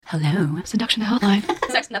Hello, seduction hotline.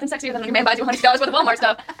 Nothing sexier than when your man buys you $100 worth of Walmart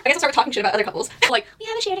stuff. I guess I'll start talking shit about other couples. Like, we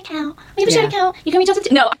have a shared account. You can reach out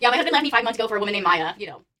to... No. Yeah, my husband left me 5 months ago for a woman named Maya, you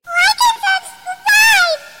know.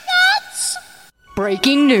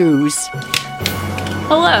 Breaking news.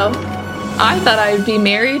 Hello. I thought I would be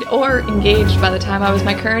married or engaged by the time I was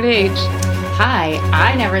my current age. Hi,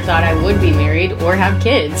 I never thought I would be married or have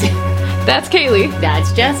kids. That's Kaylee.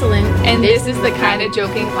 That's Jesselyn. And this is the Kinda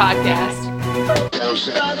Joking Podcast. I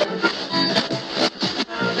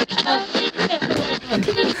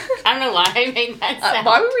don't know why I made that sound.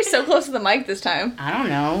 Why were we so close to the mic this time? I don't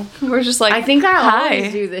know. We're just like, I think I hi.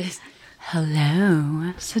 always do this.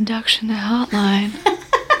 Hello, seduction hotline.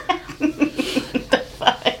 The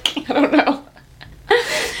fuck? I don't know.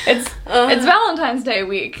 It's Valentine's Day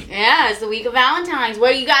week. Yeah, it's the week of Valentine's.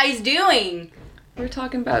 What are you guys doing? We're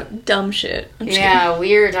talking about dumb shit. Yeah,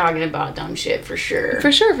 we're talking about dumb shit for sure.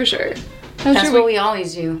 For sure. That's what we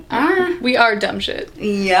always do. We are dumb shit.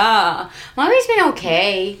 Yeah. My week's been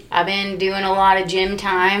okay. I've been doing a lot of gym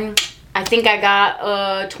time. I think I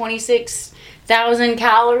got 26,000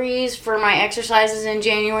 calories for my exercises in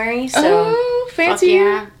January. So, fancy. Fuck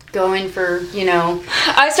yeah. Going for, you know.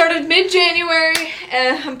 I started mid-January.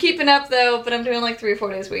 I'm keeping up though, but I'm doing like 3 or 4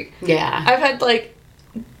 days a week. Yeah. I've had like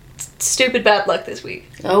stupid bad luck this week.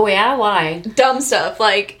 Oh yeah? Why? Dumb stuff.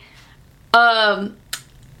 Like,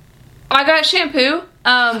 I got shampoo.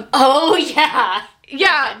 Oh yeah.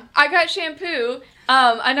 Yeah, I got shampoo.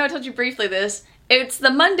 I know I told you briefly this. It's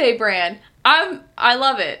the Monday brand. I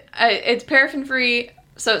love it. It's paraffin free,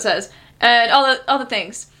 so it says, and all the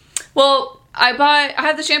things. Well, I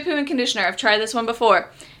have the shampoo and conditioner. I've tried this one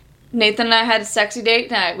before. Nathan and I had a sexy date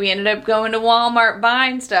night. We ended up going to Walmart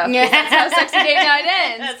buying stuff. Yeah. That's how sexy date night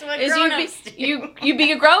ends. That's what grown-ups do. You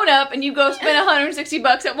be a grown up and you go spend $160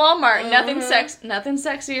 at Walmart. Mm-hmm. Nothing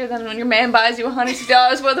sexier than when your man buys you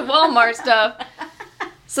 $160 worth of Walmart stuff.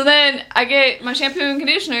 So then I get my shampoo and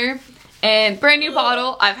conditioner and brand new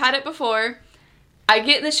bottle. I've had it before. I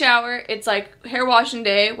get in the shower. It's like hair washing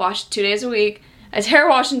day. Wash 2 days a week. It's hair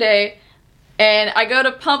washing day. And I go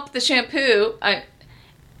to pump the shampoo, and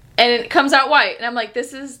it comes out white. And I'm like,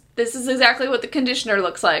 this is exactly what the conditioner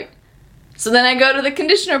looks like. So then I go to the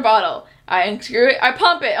conditioner bottle. I unscrew it. I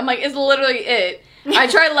pump it. I'm like, it's literally it. I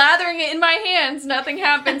tried lathering it in my hands. Nothing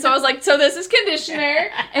happened. So I was like, so this is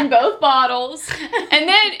conditioner in both bottles. And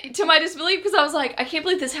then, to my disbelief, because I was like, I can't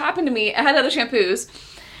believe this happened to me. I had other shampoos.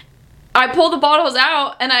 I pulled the bottles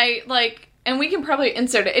out, and and we can probably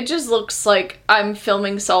insert it. It just looks like I'm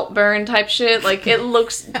filming Saltburn type shit. Like, it don't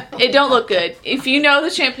look good. If you know the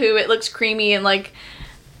shampoo, it looks creamy and like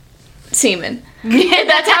semen.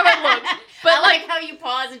 That's how it looks. But I like how you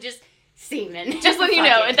pause and just semen. Just let you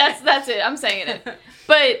know. That's it. I'm saying it.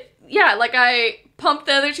 But yeah, like I pumped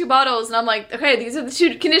the other 2 bottles and I'm like, okay, these are the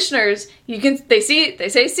 2 conditioners. They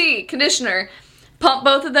say C, conditioner. Pump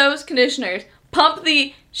both of those conditioners. Pump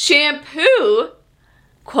the shampoo,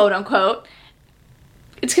 quote unquote.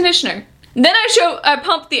 It's conditioner. And then I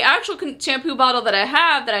pump the actual shampoo bottle that I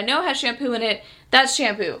have that I know has shampoo in it. That's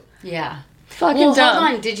shampoo. Yeah. Fucking dumb.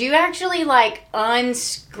 Hold on. Did you actually like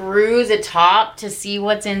unscrew the top to see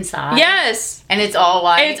what's inside? Yes. And it's all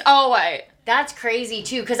white? It's all white. That's crazy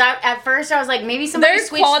too, because at first I was like, maybe somebody Their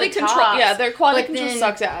switched quality the control. tops, Yeah, their quality but control then-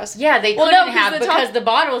 sucks ass. Yeah, they Well, couldn't no, have the because top- the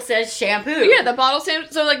bottle says shampoo. Yeah, the bottle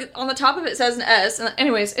stands. So like on the top of it says an S. And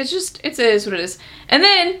anyways, it is what it is. And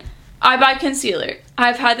then I buy concealer.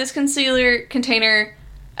 I've had this concealer container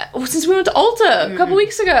since we went to Ulta a couple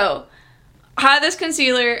weeks ago. I had this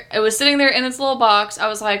concealer. It was sitting there in its little box. I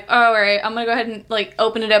was like, oh, all right, I'm gonna go ahead and like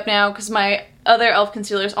open it up now because my other e.l.f.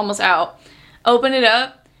 concealer is almost out. Open it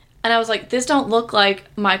up. And I was like, this don't look like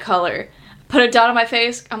my color. Put a dot on my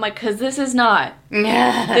face. I'm like, because this is not.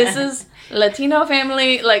 This is Latino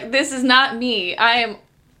family. Like, this is not me. I am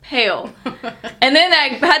pale. And then I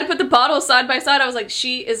had to put the bottles side by side. I was like,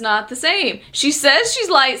 she is not the same. She says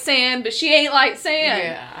she's light sand, but she ain't light sand.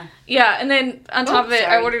 Yeah. Yeah, and then on top of it,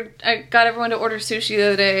 sorry. I got everyone to order sushi the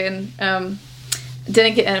other day and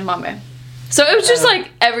didn't get edamame. So it was just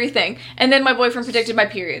like everything. And then my boyfriend predicted my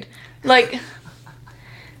period. Like...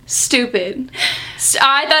 Stupid.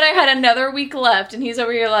 I thought I had another week left, and he's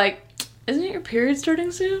over here like, isn't it your period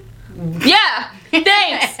starting soon? Yeah,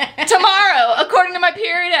 thanks. Tomorrow, according to my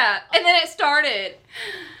period app. And then it started.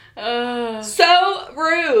 So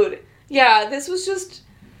rude. Yeah, this was just,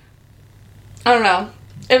 I don't know.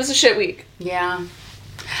 It was a shit week. Yeah.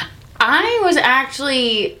 I was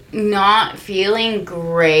actually not feeling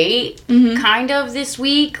great, kind of, this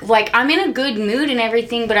week. Like, I'm in a good mood and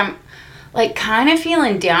everything, but I'm like kind of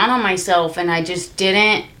feeling down on myself, and I just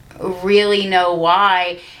didn't really know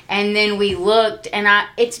why. And then we looked, and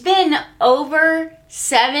it's been over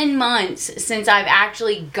 7 months since I've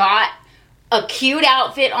actually got a cute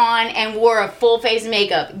outfit on and wore a full face of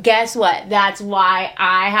makeup. Guess what? That's why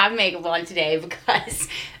I have makeup on today, because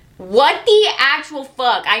what the actual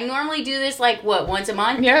fuck? I normally do this like, what, once a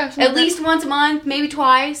month? Yeah. At least once a month, maybe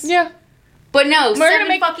twice. Yeah. But no,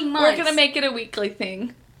 7 fucking months. We're gonna make it a weekly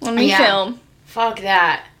thing when we film. Fuck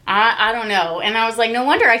that. I don't know. And I was like, no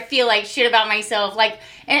wonder I feel like shit about myself. Like,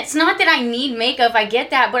 and it's not that I need makeup, I get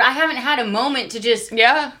that, but I haven't had a moment to just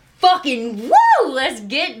fucking woo, let's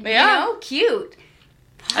get, you know, cute.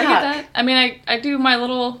 Fuck. I get that. I mean, I do my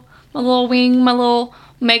little wing, my little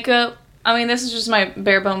makeup. I mean, this is just my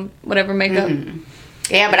bare bone whatever makeup. Mm-hmm.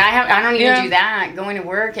 Yeah, but I don't even do that. Going to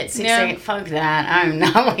work at 6 a.m. Fuck that. I'm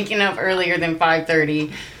not waking up earlier than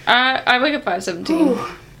 5:30. I wake up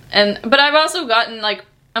 5:17. But I've also gotten like,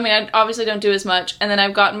 I mean, I obviously don't do as much, and then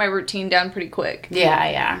I've gotten my routine down pretty quick.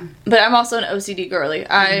 Yeah. But I'm also an OCD girly.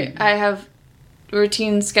 I have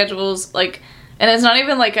routine schedules, like, and it's not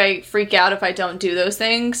even like I freak out if I don't do those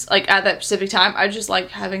things, like, at that specific time. I just like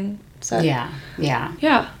having set. Yeah.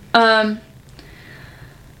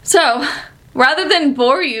 So, rather than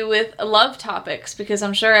bore you with love topics, because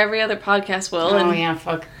I'm sure every other podcast will.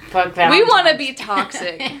 Fuck that. We want to be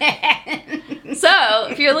toxic. So,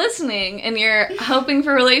 if you're listening and you're hoping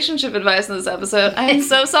for relationship advice in this episode, I'm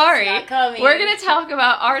so sorry. It's not coming. We're going to talk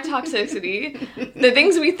about our toxicity, the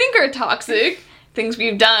things we think are toxic, things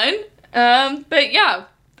we've done. But yeah.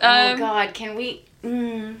 Oh God, can we?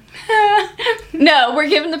 No, we're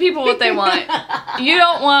giving the people what they want. You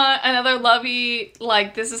don't want another lovey,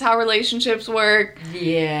 like, this is how relationships work.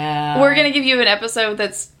 Yeah. We're going to give you an episode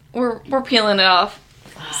that's, we're peeling it off.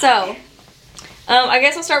 So, I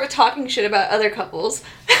guess I'll start with talking shit about other couples.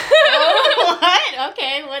 Oh, what?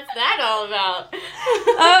 Okay, what's that all about?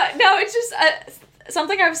 No, it's just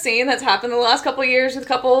something I've seen that's happened the last couple of years with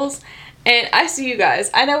couples. And I see you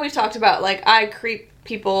guys. I know we've talked about, like, I creep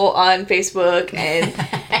people on Facebook, and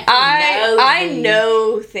I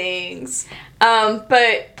know things.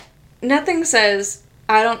 But nothing says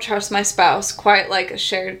I don't trust my spouse quite like a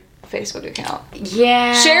shared Facebook account.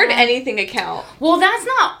 Yeah. Shared anything account. Well, that's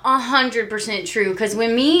not 100% true, because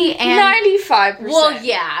when me and 95%. Well,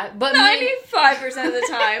 yeah, but 95% of the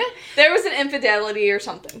time there was an infidelity or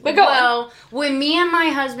something. But go on. When me and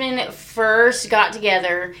my husband first got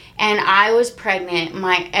together and I was pregnant,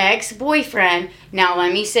 my ex-boyfriend, now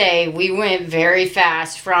let me say, we went very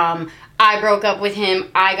fast from I broke up with him,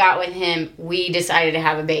 I got with him, we decided to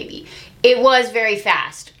have a baby. It was very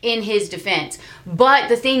fast, in his defense. But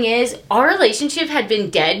the thing is, our relationship had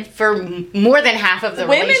been dead for more than half of the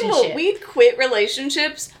relationship. We'd quit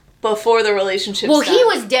relationships before the relationship started. He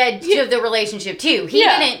was dead to the relationship too. He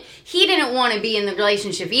didn't want to be in the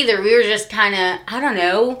relationship either. We were just kind of, I don't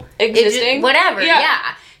know. Existing? Whatever,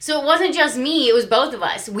 yeah. So it wasn't just me, it was both of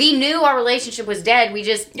us. We knew our relationship was dead. We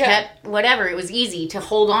just kept whatever. It was easy to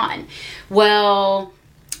hold on. Well,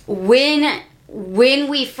 when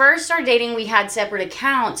we first started dating, we had separate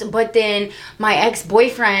accounts, but then my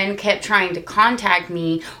ex-boyfriend kept trying to contact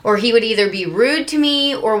me, or he would either be rude to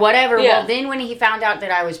me or whatever. Yeah. Well, then when he found out that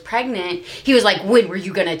I was pregnant, he was like, when were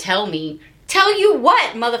you gonna tell me? Tell you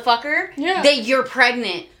what, motherfucker? Yeah. That you're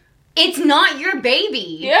pregnant. It's not your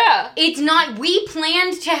baby. Yeah. It's not. We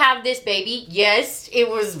planned to have this baby. Yes, it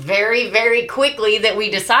was very, very quickly that we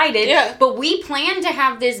decided. Yeah. But we planned to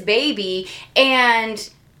have this baby, and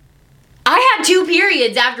I had 2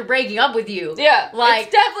 periods after breaking up with you. Yeah. Like,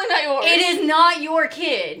 it's definitely not yours. It is not your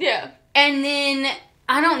kid. Yeah. And then,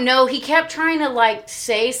 I don't know, he kept trying to, like,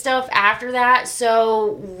 say stuff after that,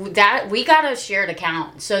 so that we got a shared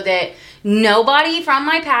account so that nobody from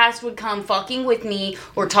my past would come fucking with me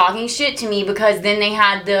or talking shit to me, because then they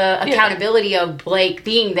had the accountability of Blake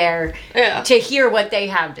being there to hear what they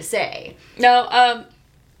have to say. No,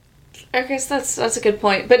 I guess that's a good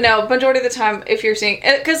point. But no, majority of the time, if you're seeing,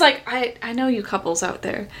 because, like, I know you couples out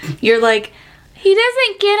there, you're like, he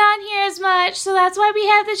doesn't get on here as much, so that's why we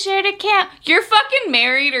have the shared account. You're fucking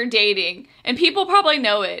married or dating, and people probably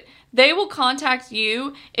know it. They will contact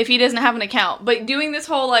you if he doesn't have an account. But doing this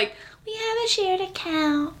whole, like, we have a shared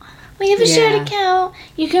account. We have a shared account.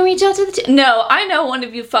 You can reach out to the... No, I know one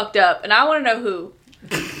of you fucked up, and I want to know who.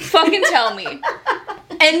 Fucking tell me.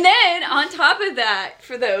 And then, on top of that,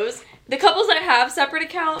 for those, the couples that have separate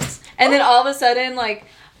accounts, and then all of a sudden, like,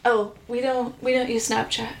 oh, we don't use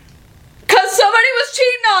Snapchat. Because somebody was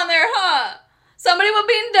cheating on there, huh? Somebody was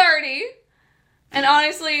being dirty. And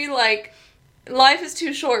honestly, like, life is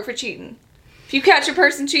too short for cheating. If you catch a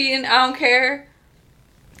person cheating, I don't care.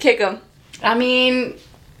 Kick them. I mean,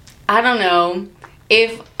 I don't know.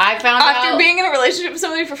 if I found out... After being in a relationship with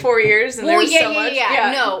somebody for 4 years and there's so much...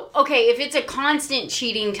 Yeah. No. Okay, if it's a constant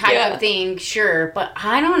cheating type of thing, sure. But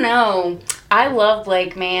I don't know. I love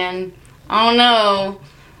Blake, man. I don't know.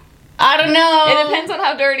 It depends on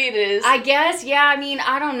how dirty it is. I guess, yeah. I mean,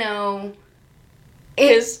 I don't know.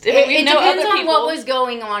 It depends on what was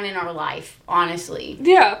going on in our life, honestly.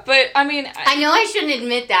 Yeah, but I mean... I know I shouldn't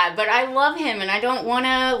admit that, but I love him and I don't want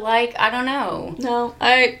to, like, I don't know. No,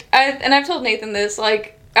 and I've told Nathan this,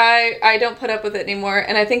 like, I don't put up with it anymore,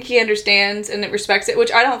 and I think he understands and respects it,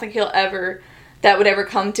 which I don't think that would ever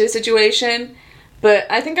come to a situation, but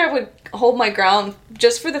I think I would hold my ground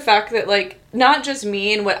just for the fact that, like, not just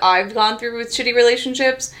me and what I've gone through with shitty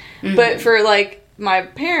relationships, but for, like, my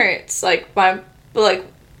parents, like,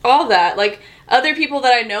 all that, like, other people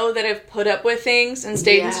that I know that have put up with things and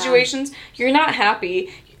stayed in situations, you're not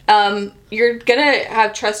happy. You're gonna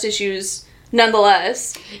have trust issues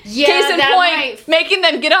nonetheless. Yeah, case in point, making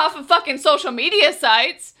them get off of fucking social media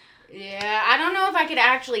sites. Yeah, I don't know if I could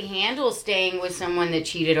actually handle staying with someone that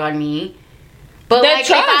cheated on me. But, that like,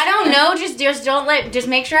 if I don't know, just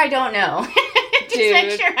make sure I don't know. Dude,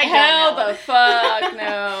 make sure I hell don't know. the fuck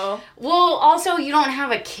no. Well, also, you don't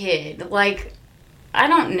have a kid. Like, I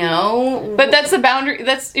don't know. But that's the boundary.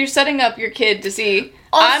 You're setting up your kid to see,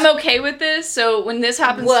 also, I'm okay with this, so when this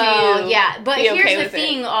happens to you, yeah. But here's okay the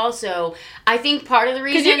thing also. I think part of the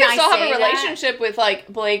reason because you can still have a relationship with, like,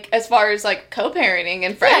 Blake as far as, like, co-parenting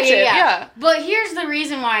and friendship. Yeah. But here's the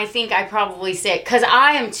reason why I think I probably say, because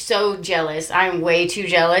I am so jealous. I am way too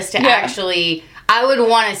jealous to actually... I would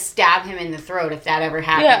want to stab him in the throat if that ever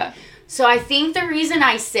happened. Yeah. So I think the reason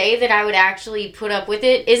I say that I would actually put up with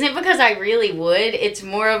it isn't because I really would. It's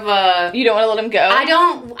more of a... You don't want to let him go? I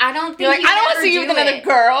don't think You're like, I don't want to see you with another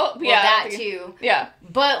girl. Well, that too. Yeah.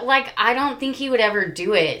 But, like, I don't think he would ever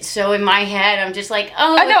do it. So in my head, I'm just like,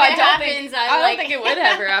 oh, I don't think it would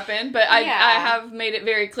ever happen. But I have made it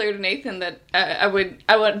very clear to Nathan that I would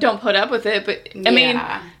don't put up with it. But I mean,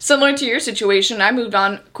 similar to your situation, I moved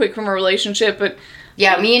on quick from a relationship. But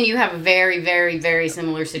yeah, me and you have a very, very, very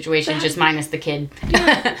similar situation, just minus the kid.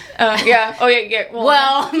 Yeah. Oh yeah.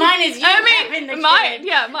 Well, mine is you. My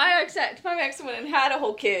ex went and had a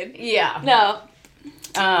whole kid. Yeah. No.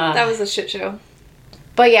 That was a shit show.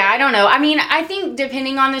 But yeah, I don't know. I mean, I think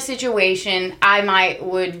depending on the situation, I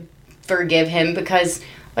would forgive him because,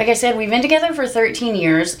 like I said, we've been together for 13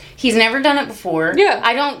 years. He's never done it before. Yeah.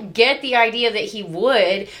 I don't get the idea that he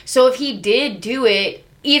would. So if he did do it,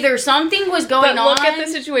 either something was going on. But look at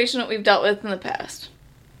the situation that we've dealt with in the past.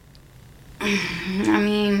 I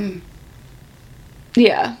mean...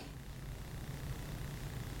 Yeah.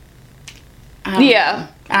 I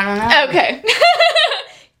don't know. Okay.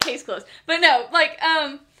 Case closed. But no, like,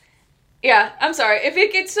 yeah, I'm sorry. If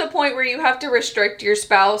it gets to a point where you have to restrict your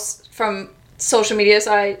spouse from social media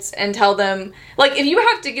sites and tell them, like, if you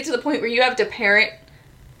have to get to the point where you have to parent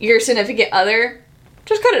your significant other,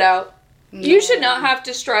 just cut it out. Yeah. You should not have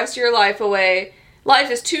to stress your life away. Life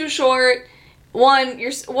is too short. What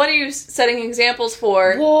are you setting examples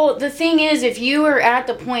for? Well, the thing is, if you are at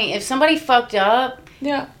the point, if somebody fucked up,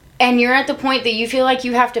 and you're at the point that you feel like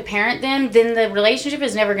you have to parent them, then the relationship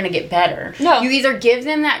is never going to get better. No. You either give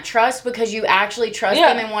them that trust because you actually trust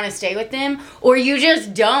them and want to stay with them, or you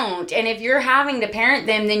just don't. And if you're having to parent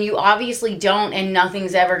them, then you obviously don't, and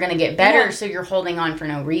nothing's ever going to get better, so you're holding on for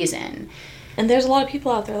no reason. And there's a lot of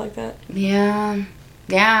people out there like that. Yeah.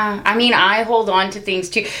 Yeah. I mean, I hold on to things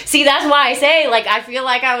too. See, that's why I say, like, I feel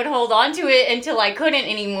like I would hold on to it until I couldn't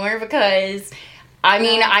anymore because... I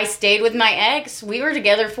mean, I stayed with my ex. We were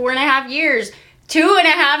together 4.5 years.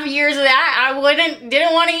 2.5 years of that, I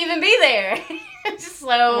didn't want to even be there.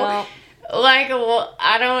 I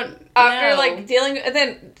don't. After like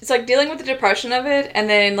dealing with the depression of it, and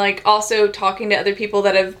then like also talking to other people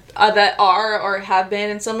that are or have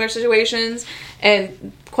been in similar situations,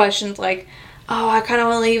 and questions like, oh, I kind of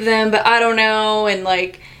want to leave them, but I don't know, and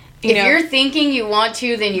like. If you're thinking you want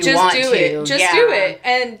to, then you just want do to. It. Just do it.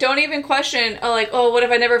 And don't even question, what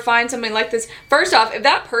if I never find something like this? First off, if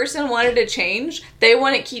that person wanted to change, they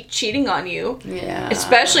wouldn't keep cheating on you. Yeah.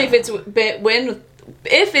 Especially if it's with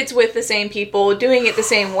the same people, doing it the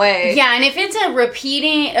same way. Yeah, and if it's a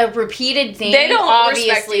repeated thing, they don't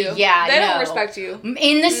obviously, respect you. Yeah, they don't respect you.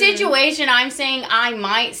 In the situation I'm saying I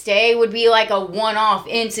might stay would be like a one-off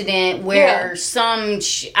incident where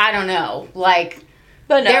I don't know, like...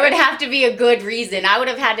 But no, there would have to be a good reason. I would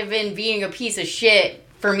have had to have been being a piece of shit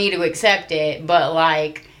for me to accept it. But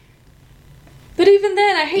like, but even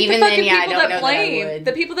then, I hate the fucking people that blame.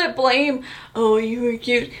 The people that blame. Oh, you were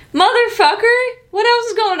cute, motherfucker. What else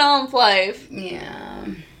is going on in life? Yeah.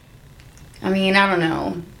 I mean, I don't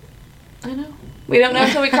know. I know. We don't know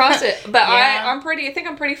until we cross it. But Yeah. I think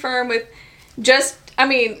I'm pretty firm with just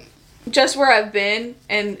where I've been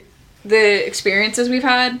and the experiences we've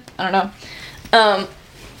had. I don't know.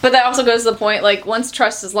 But that also goes to the point, like, once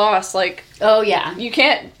trust is lost, like, oh yeah, you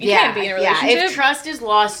can't be in a relationship. Yeah, if trust is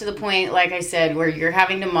lost to the point, like I said, where you're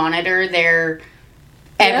having to monitor their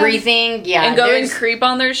everything, and go and creep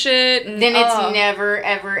on their shit, and, then it's never,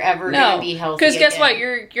 ever, ever gonna be healthy. Because guess what?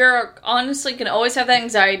 You're honestly gonna always have that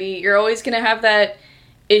anxiety. You're always gonna have that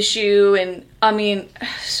issue, and I mean,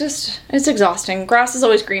 it's exhausting. Grass is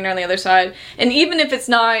always greener on the other side, and even if it's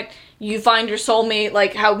not. You find your soulmate,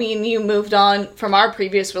 like how me and you moved on from our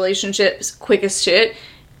previous relationships quick as shit.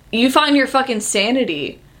 You find your fucking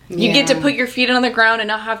sanity. You get to put your feet on the ground and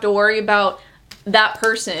not have to worry about that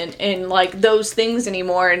person and, like, those things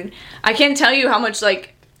anymore. And I can't tell you how much,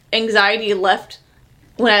 like, anxiety left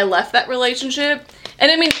when I left that relationship.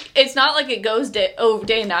 And I mean, it's not like it goes day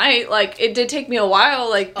and night. Like, it did take me a while.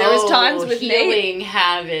 Like, there was times with healing Nate.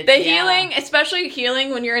 habits. The healing, especially healing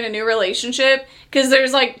when you're in a new relationship, because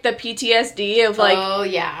there's, like, the PTSD of, like... oh,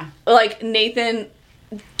 yeah. Like, Nathan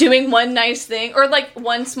doing one nice thing, or, like,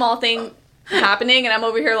 one small thing happening, and I'm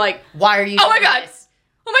over here, like... why are you oh my doing god! this?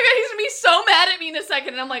 Oh my god, he's gonna be so mad at me in a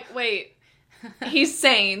second, and I'm like, wait, he's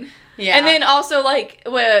sane. Yeah. And then also, like,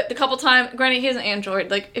 the couple times, granted, he has an Android.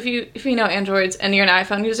 Like, if you know Androids and you're an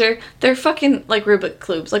iPhone user, they're fucking, like, Rubik's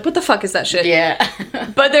Cubes. Like, what the fuck is that shit? Yeah.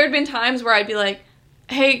 But there had been times where I'd be like,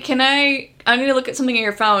 hey, I need to look at something on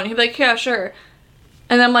your phone. He'd be like, yeah, sure.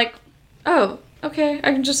 And I'm like, oh, okay,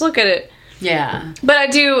 I can just look at it. Yeah. But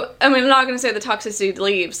I'm not going to say the toxicity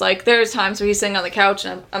leaves. Like, there's times where he's sitting on the couch,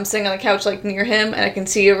 and I'm sitting on the couch, like, near him, and I can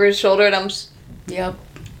see over his shoulder, and I'm just... yep.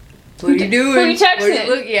 What are you doing? Who are you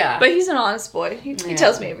texting? Yeah. But he's an honest boy. He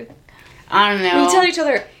tells me everything. I don't know. We tell each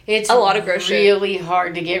other a lot of gross shit. It's really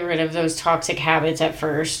hard to get rid of those toxic habits at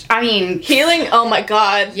first. I mean... healing, oh my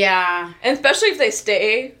god. Yeah. And especially if they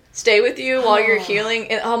stay with you while you're healing.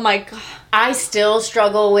 And, oh my god. I still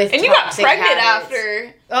struggle with and you got toxic pregnant habits.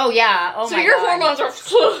 after. Oh, yeah. Oh, so my your god. hormones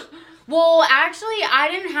are... well, actually, I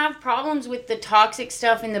didn't have problems with the toxic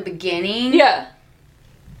stuff in the beginning. Yeah.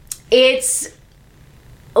 It's...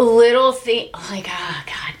 little thing, like, oh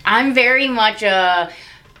god, I'm very much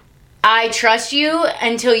I trust you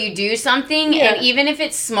until you do something, and even if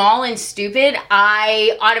it's small and stupid,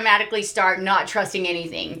 I automatically start not trusting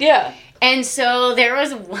anything. Yeah. And so there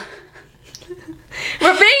was we're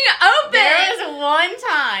being open. There was one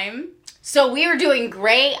time, so we were doing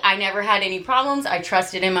great. I never had any problems. I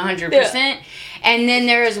trusted him 100%. Yeah. And then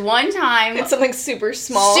there was one time... it's something super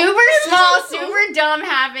small. Super dumb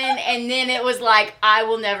happened, and then it was like, I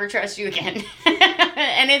will never trust you again.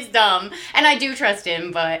 And it's dumb. And I do trust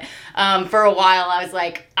him, but for a while I was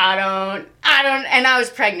like, I don't, and I was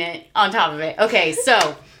pregnant on top of it. Okay,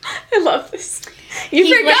 so... I love this. You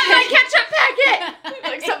forgot my ketchup packet!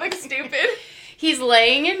 Like something stupid. He's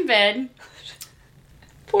laying in bed.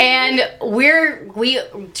 And we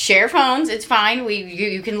share phones. It's fine.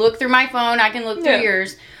 You can look through my phone. I can look through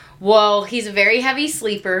yours. Well, he's a very heavy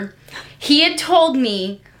sleeper. He had told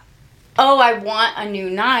me, oh, I want a new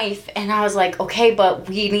knife. And I was like, okay, but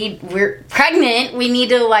we're pregnant. We need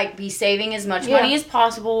to, like, be saving as much money as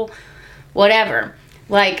possible. Whatever.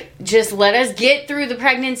 Like, just let us get through the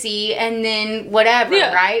pregnancy and then whatever,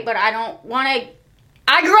 right? But I don't want to...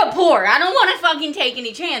 I grew up poor. I don't want to fucking take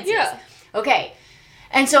any chances. Yeah. Okay.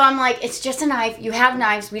 And so I'm like, it's just a knife. You have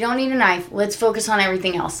knives. We don't need a knife. Let's focus on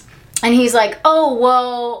everything else. And he's like, oh,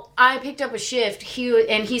 well, I picked up a shift.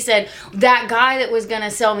 He said, that guy that was going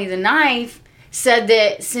to sell me the knife said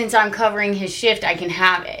that since I'm covering his shift, I can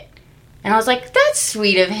have it. And I was like, that's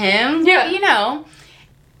sweet of him. Yeah. You know.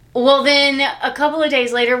 Well, then a couple of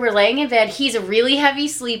days later, we're laying in bed. He's a really heavy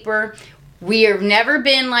sleeper. We have never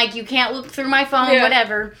been like, you can't look through my phone,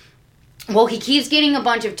 whatever. Well, he keeps getting a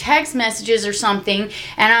bunch of text messages or something,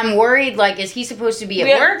 and I'm worried, like, is he supposed to be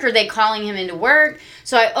at work? Or are they calling him into work?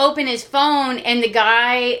 So I open his phone, and the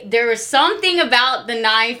guy, there was something about the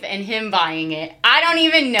knife and him buying it. I don't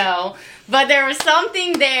even know, but there was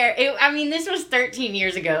something there. This was 13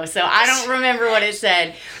 years ago, so I don't remember what it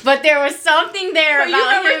said. But there was something there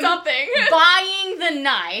about him buying the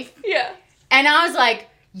knife. Yeah. And I was like,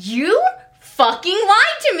 you fucking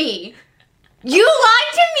lied to me. You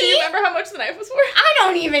lied to me! Do you remember how much the knife was worth? I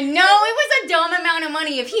don't even know. It was a dumb amount of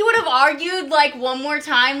money. If he would have argued, like, one more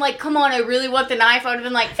time, like, come on, I really want the knife, I would have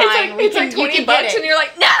been like, fine, it's like $20 and you're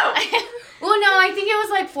like, no! Well, no, I think it was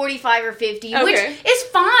like 45 or 50, Okay. which is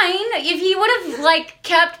fine. If he would have, like,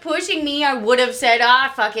 kept pushing me, I would have said,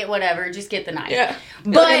 fuck it, whatever, just get the knife. Yeah.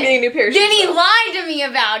 But I'm getting a new pair of then shoes, he though. lied to me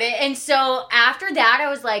about it, and so after that, I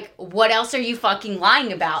was like, what else are you fucking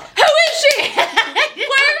lying about? Who is she?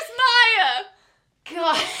 Where's Maya?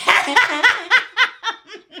 God.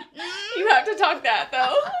 You have to talk that,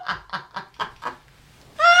 though.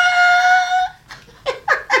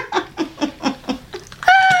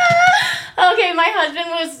 Okay, my husband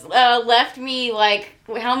was left me like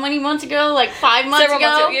how many months ago? Like 5 months Several ago.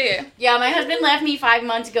 months ago, yeah. Yeah, my husband left me 5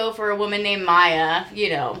 months ago for a woman named Maya. You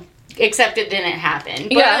know, except it didn't happen.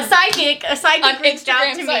 But Yeah. a psychic On reached out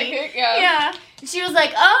Instagram to me. psychic, yeah. Yeah, she was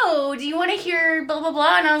like, "Oh, do you want to hear blah blah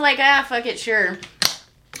blah?" And I was like, "Fuck it, sure."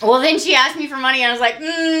 Well, then she asked me for money, and I was like,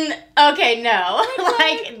 okay, no.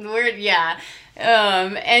 Like, yeah.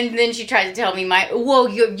 And then she tried to tell me,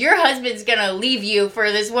 your husband's gonna leave you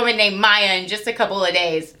for this woman named Maya in just a couple of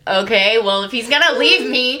days. Okay, well, if he's gonna leave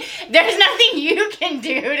me, there's nothing you can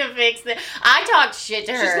do to fix it. I talked shit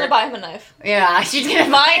to her. She's gonna buy him a knife. Yeah, she's gonna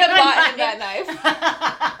Maya buy bought him him that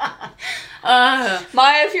knife.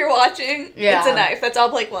 Maya, if you're watching, Yeah. it's a knife. That's all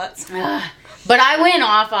Blake wants. But I went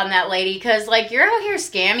off on that lady because, like, you're out here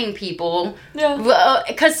scamming people. Yeah.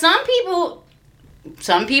 Because some people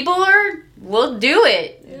will do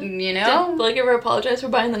it. Yeah. You know. Did Blake ever apologize for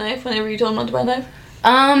buying the knife whenever you told him not to buy a knife?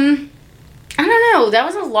 I don't know. That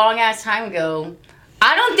was a long ass time ago.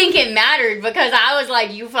 I don't think it mattered because I was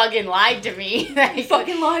like, you fucking lied to me. Like, You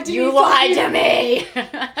fucking lied to me. You lied to me.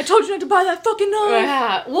 I told you not to buy that fucking knife.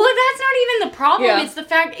 Yeah. Well, that's not even the problem. Yeah. It's the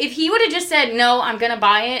fact, if he would have just said, no, I'm going to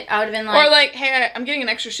buy it, I would have been like. Or like, hey, I'm getting an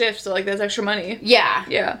extra shift, so like that's extra money. Yeah.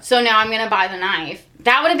 Yeah. So now I'm going to buy the knife.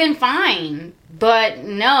 That would have been fine. But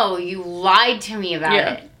no, you lied to me about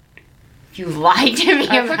it. You lied to me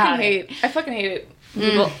about it. I fucking hate it.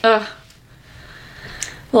 People, ugh.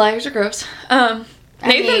 Liars are gross.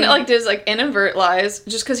 Nathan like does like inadvert lies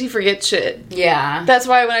just because he forgets shit. Yeah. That's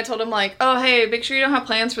why when I told him like, oh hey, make sure you don't have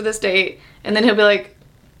plans for this date, and then he'll be like,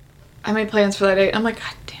 I made plans for that date. I'm like,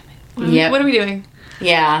 God damn it. What are we doing?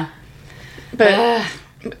 Yeah. But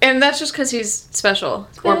and that's just because he's special.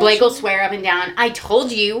 Or Blake will swear up and down, I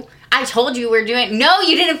told you we're doing. No,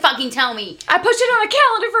 you didn't fucking tell me. I pushed it on a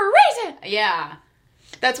calendar for a reason. Yeah.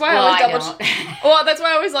 That's why Well, I I always well, that's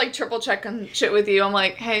why I always like triple check on shit with you. I'm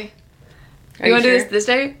like, hey, you want to do this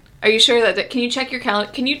day? Are you sure that? Can you check your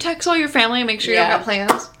calendar? Can you text all your family and make sure you don't got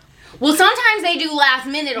plans? Well, sometimes they do last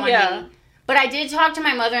minute on Yeah. me. But I did talk to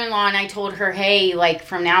my mother-in-law and I told her, hey, like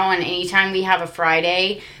from now on, anytime we have a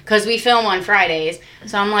Friday, because we film on Fridays.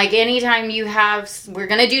 So I'm like, anytime we're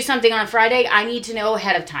going to do something on a Friday, I need to know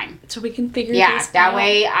ahead of time. So we can figure Yeah, this that out.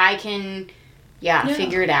 way I can,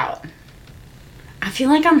 figure it out. I feel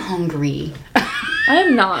like I'm hungry. I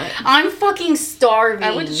am not. I'm fucking starving.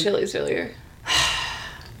 I went to Chili's earlier.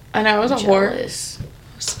 I know, I was a whore. Jealous.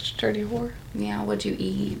 I was such a dirty whore. Yeah, what'd you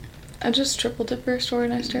eat? I just triple dipped for a store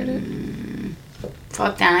and I started.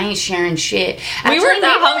 Fuck that, I ain't sharing shit. We were that maybe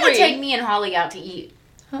hungry. I'm gonna take me and Holly out to eat.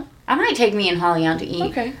 Huh? I might take me and Holly out to eat.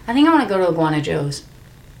 Okay. I think I want to go to Iguana Joe's.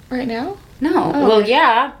 Right now? No. Oh, Well, okay.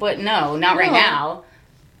 yeah, but no, not right No. now.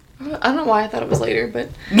 I don't know why I thought it was later, but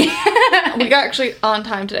we got actually on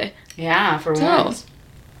time today. Yeah, for So. once.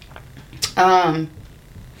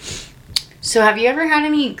 So have you ever had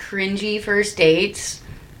any cringy first dates?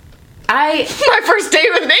 My first date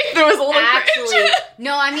with Nathan was a little Actually, cringe.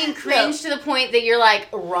 no, I mean cringe to the point that you're like,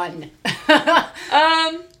 run.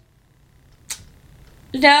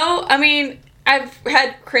 No, I mean, I've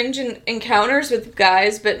had cringe encounters with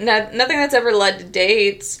guys, but nothing that's ever led to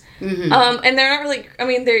dates. Mm-hmm. And they're not really, I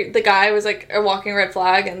mean, the guy was like a walking red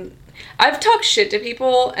flag, and I've talked shit to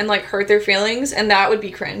people and like hurt their feelings, and that would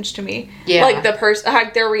be cringe to me. Yeah. Like the person,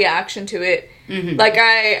 like their reaction to it. Mm-hmm. Like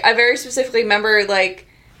I very specifically remember like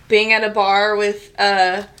being at a bar with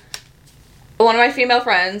one of my female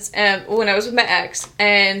friends, and when I was with my ex,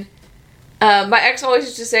 and my ex always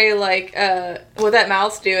used to say like, "What that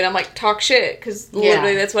mouth do?" And I'm like, "Talk shit," because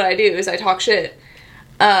literally that's what I do is I talk shit.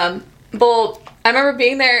 But I remember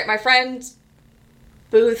being there, my friend's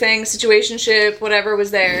boo thing, situationship, whatever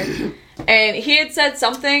was there, and he had said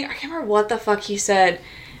something. I can't remember what the fuck he said.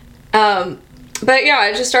 But yeah,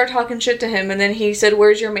 I just started talking shit to him, and then he said,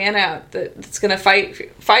 "Where's your man at that's gonna fight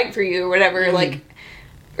for you or whatever?" Like,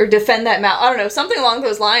 or defend that mouth. I don't know, something along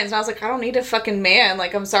those lines. And I was like, I don't need a fucking man.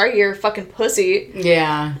 Like, I'm sorry, you're a fucking pussy.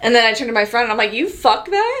 Yeah. And then I turned to my friend and I'm like, you fuck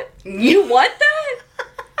that? You want that?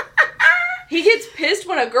 He gets pissed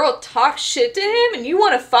when a girl talks shit to him and you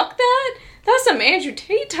want to fuck that? That's some Andrew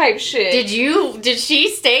Tate type shit. Did she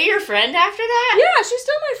stay your friend after that? Yeah, she's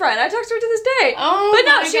still my friend. I text her to this day. Oh, but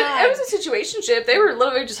no, my God. it was a situationship. They were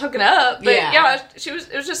literally just hooking up. But yeah,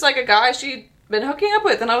 it was just like a guy she'd been hooking up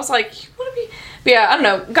with, and I was like, you want to be? But yeah, I don't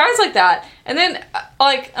know, guys like that. And then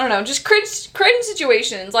like, I don't know, just creating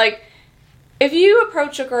situations like. If you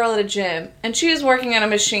approach a girl at a gym and she is working on a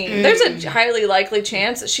machine, there's a highly likely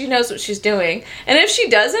chance that she knows what she's doing. And if she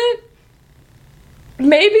doesn't,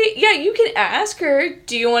 maybe, yeah, you can ask her,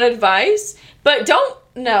 do you want advice? But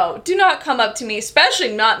do not come up to me,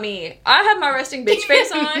 especially not me. I have my resting bitch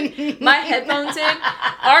face on, my headphones in,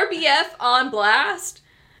 RBF on blast,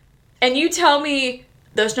 and you tell me,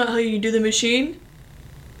 that's not how you do the machine?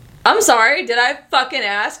 I'm sorry, did I fucking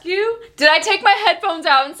ask you? Did I take my headphones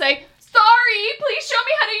out and say, sorry, please show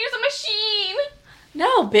me how to use a machine?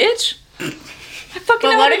 No, bitch. But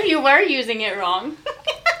what if you were using it wrong?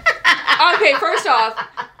 Okay, first off,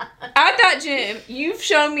 at that gym, you've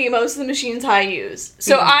shown me most of the machines I use.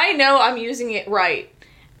 So I know I'm using it right.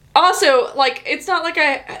 Also, like, it's not like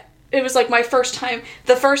it was like my first time,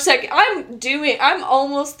 the first second. I'm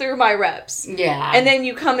almost through my reps. Yeah. And then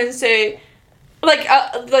you come and say, like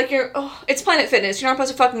you're, it's Planet Fitness. You're not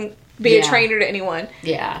supposed to fucking be a trainer to anyone.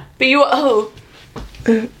 Yeah. But you know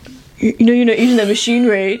you're not using that machine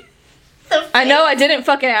right. I know I didn't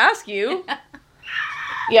fucking ask you.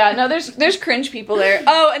 Yeah, no, there's cringe people there.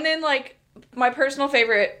 Oh, and then like my personal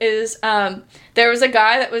favorite is there was a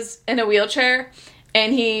guy that was in a wheelchair,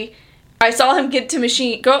 and I saw him get to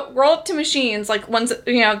roll up to machines, like ones,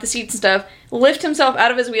 the seats and stuff, lift himself out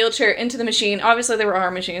of his wheelchair into the machine. Obviously they were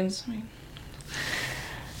arm machines.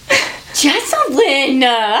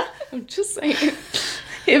 Jesselyn! I'm just saying.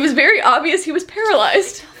 It was very obvious he was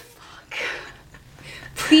paralyzed. Fuck.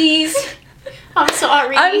 Please. I'm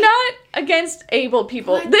sorry. I'm not against able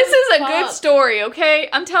people. This is a good story, okay?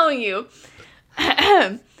 I'm telling you.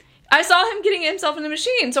 I saw him getting himself in the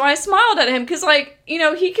machine, so I smiled at him because, like,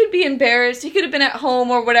 he could be embarrassed. He could have been at home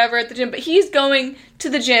or whatever at the gym, but he's going to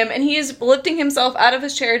the gym and he is lifting himself out of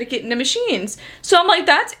his chair to get into machines. So I'm like,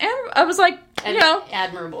 I was like,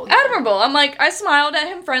 admirable. Admirable. I'm like, I smiled at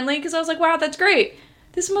him friendly because I was like, wow, that's great.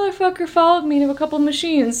 This motherfucker followed me to a couple of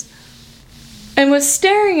machines and was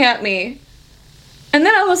staring at me. And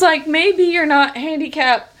then I was like, maybe you're not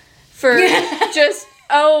handicapped for just,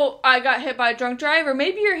 I got hit by a drunk driver.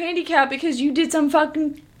 Maybe you're handicapped because you did some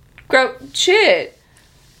fucking shit.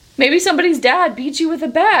 Maybe somebody's dad beat you with a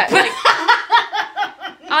bat. Like,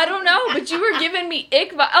 I don't know, but you were giving me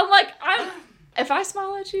ick vibes. I'm like, if I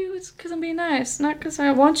smile at you, it's because I'm being nice, not because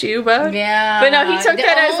I want you, but... Yeah. But no, he took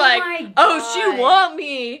that as like, she want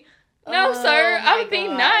me. No, sir, I'm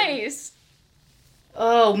being nice.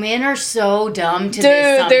 Oh, men are so dumb to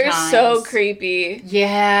this sometimes. Dude, they're so creepy.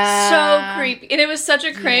 Yeah. So creepy. And it was such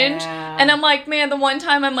a cringe. Yeah. And I'm like, man, the one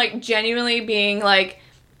time I'm like genuinely being like,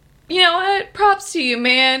 you know what? Props to you,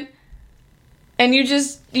 man. And you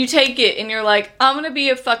take it and you're like, I'm gonna be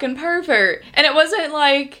a fucking pervert. And it wasn't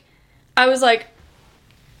like, I was like,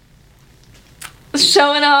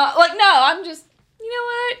 showing off. Like, no, I'm just, you know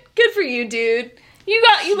what? Good for you, dude. You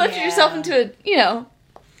lifted yourself into a, Yeah.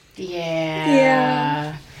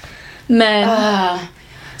 Yeah. Men.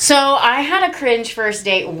 So I had a cringe first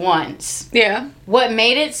date once. Yeah. What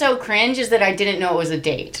made it so cringe is that I didn't know it was a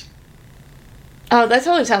date. Oh, that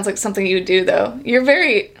totally sounds like something you would do, though. You're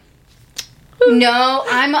very... No,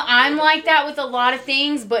 I'm like that with a lot of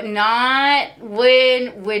things, but not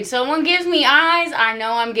when someone gives me eyes, I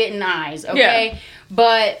know I'm getting eyes, okay? Yeah.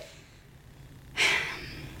 But,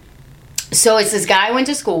 so it's this guy I went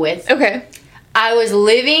to school with. Okay. I was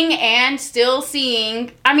living and still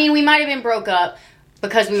seeing, we might have been broke up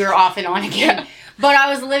because we were off and on again. Yeah. But I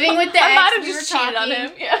was living with the ex. I might have just cheated on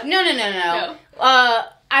him. Yeah. No.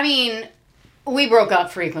 We broke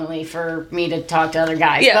up frequently for me to talk to other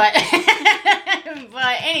guys. Yeah.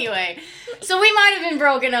 But anyway, so we might have been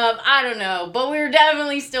broken up. I don't know. But we were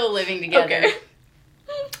definitely still living together.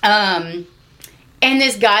 Okay. And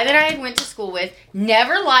this guy that I had went to school with,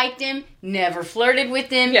 never liked him, never flirted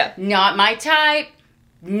with him, not my type,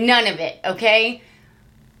 none of it, okay?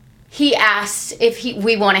 He asked if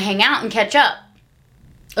we want to hang out and catch up.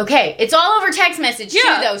 Okay, it's all over text message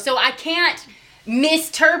too, though, so I can't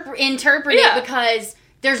interpret it because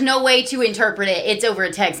there's no way to interpret it. It's over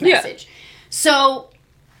a text message. So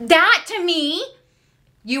that to me...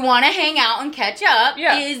 You want to hang out and catch up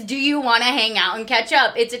is, do you want to hang out and catch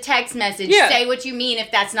up? It's a text message. Yeah. Say what you mean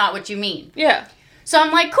if that's not what you mean. Yeah. So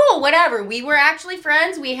I'm like, cool, whatever. We were actually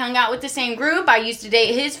friends. We hung out with the same group. I used to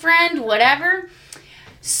date his friend, whatever.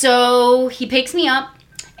 So he picks me up,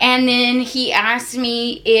 and then he asked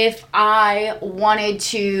me if I wanted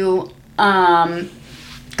to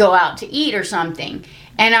go out to eat or something.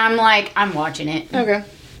 And I'm like, I'm watching it. Okay.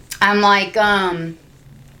 I'm like,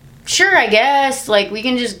 sure, I guess. Like, we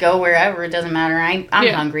can just go wherever. It doesn't matter. I'm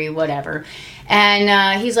hungry, whatever.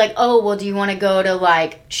 And he's like, oh, well, do you want to go to,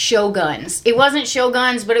 like, Shogun's? It wasn't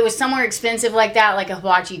Shogun's, but it was somewhere expensive like that, like a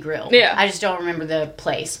hibachi grill. Yeah. I just don't remember the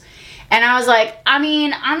place. And I was like, I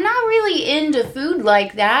mean, I'm not really into food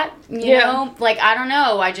like that, you know? Like, I don't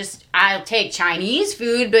know. I'll take Chinese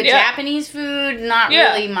food, but Japanese food, not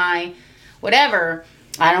really my whatever.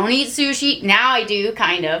 I don't eat sushi. Now I do,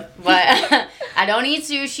 kind of. But I don't eat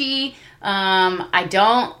sushi. I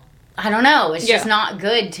don't know. It's just not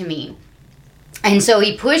good to me. And so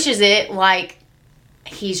he pushes it like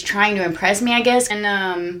he's trying to impress me, I guess. And,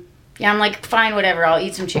 I'm like, fine, whatever. I'll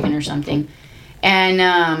eat some chicken or something.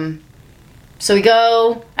 And, so we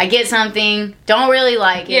go, I get something, don't really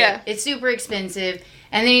like it. Yeah. It's super expensive.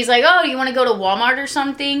 And then he's like, oh, you want to go to Walmart or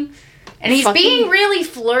something? And he's being really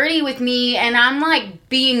flirty with me, and I'm like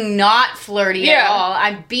being not flirty at all.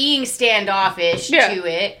 I'm being standoffish to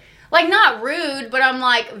it. Like, not rude, but I'm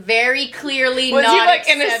like very clearly not accepting. Was he like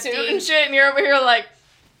in a suit and shit, and you're over here like...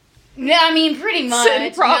 Yeah, I mean, pretty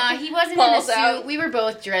much. Nah, he wasn't in a suit. Out. We were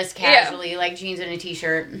both dressed casually, like jeans and a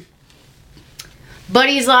t-shirt. But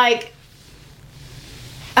he's like...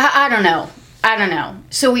 I don't know.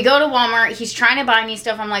 So we go to Walmart. He's trying to buy me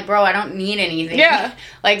stuff. I'm like, bro, I don't need anything. Yeah.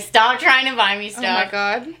 Like, stop trying to buy me stuff. Oh, my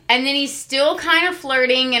God. And then he's still kind of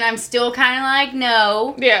flirting, and I'm still kind of like,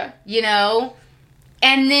 no. Yeah. You know?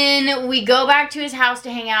 And then we go back to his house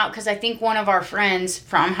to hang out, because I think one of our friends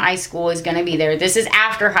from high school is going to be there. This is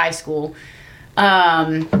after high school.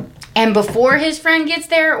 And before his friend gets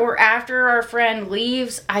there, or after our friend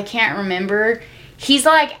leaves, I can't remember. He's,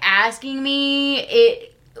 like, asking me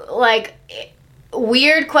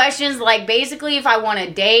weird questions, like basically if I want to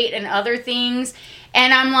date and other things.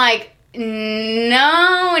 And I'm like,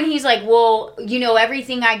 no. And he's like, well, you know,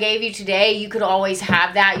 everything I gave you today, you could always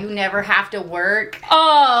have that. You never have to work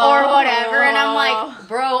or whatever. And I'm like,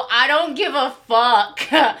 bro, I don't give a fuck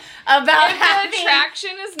about if the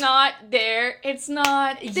attraction is not there, it's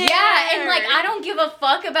not there. Yeah, and like, I don't give a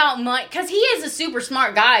fuck about money, because he is a super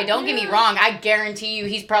smart guy. Don't get me wrong. I guarantee you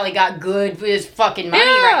he's probably got good for his fucking money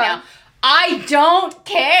right now. I don't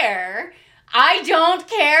care. I don't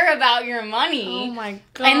care about your money. Oh my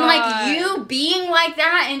God. And like, you being like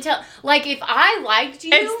that until, like, if I liked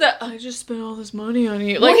you. It's I just spent all this money on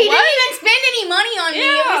you. Like, well, he didn't even spend any money on me.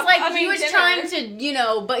 It was like, he was trying to, you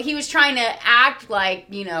know, but he was trying to act like,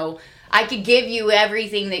 you know, I could give you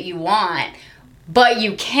everything that you want, but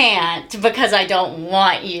you can't because I don't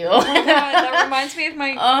want you. Oh my God, that reminds me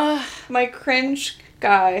of my cringe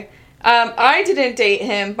guy. I didn't date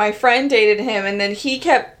him. My friend dated him, and then he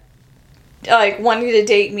kept like wanting to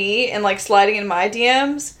date me and like sliding in my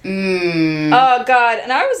DMs. Oh God,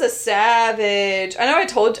 and I was a savage. I know I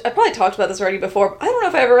probably talked about this already before. But I don't know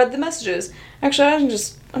if I ever read the messages. Actually, I'm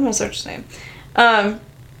gonna search his name.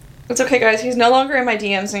 It's okay, guys. He's no longer in my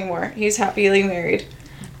DMs anymore. He's happily married.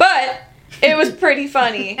 But it was pretty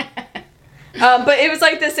funny. But it was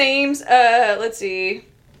like the same. Let's see.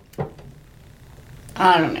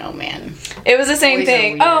 I don't know, man. It was the same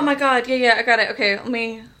thing. Oh my God. Yeah, I got it. Okay, let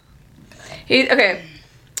me.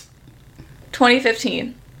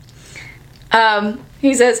 2015.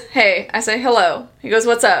 He says, hey. I say, hello. He goes,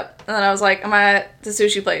 what's up? And then I was like, I'm at the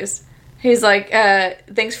sushi place. He's like,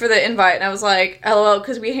 thanks for the invite. And I was like, LOL,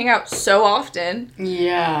 because we hang out so often.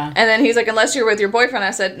 Yeah. And then he's like, unless you're with your boyfriend. I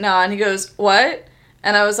said, nah. And he goes, what?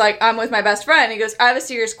 And I was like, I'm with my best friend. He goes, I have a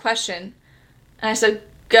serious question. And I said,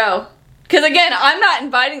 go. Because again, I'm not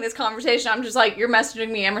inviting this conversation. I'm just like, you're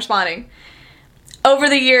messaging me. I'm responding. Over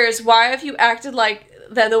the years, why have you acted like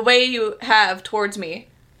that the way you have towards me?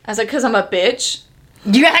 I was like, because I'm a bitch.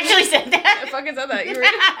 You actually said that? I fucking said that.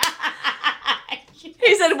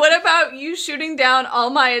 He said, what about you shooting down all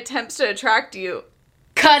my attempts to attract you?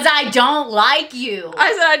 Because I don't like you.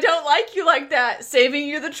 I said, I don't like you like that. Saving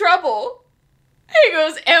you the trouble. He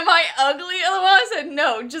goes, am I ugly? LOL. I said,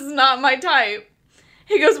 no, just not my type.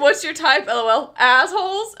 He goes, what's your type? LOL.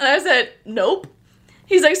 Assholes? And I said, nope.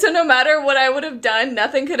 He's like, so no matter what I would have done,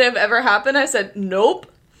 nothing could have ever happened? I said,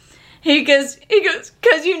 nope. He goes,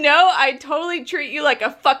 because you know I totally treat you like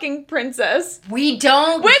a fucking princess. We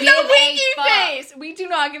don't with give a winky fuck. face. We do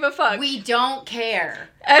not give a fuck. We don't care.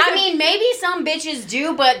 I mean, maybe some bitches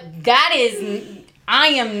do, but that is, I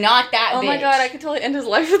am not that bitch. Oh my God, I could totally end his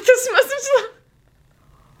life with this message.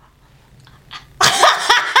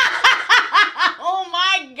 Oh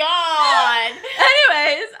my God.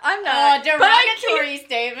 Anyways, I'm not. Derogatory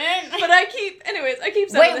statement. But I keep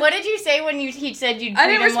saying Wait, what did you say when he said you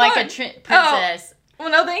treat him like a princess?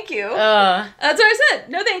 well, no thank you. That's what I said.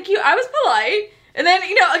 No thank you. I was polite. And then,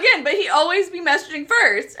 again, but he'd always be messaging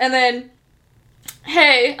first. And then,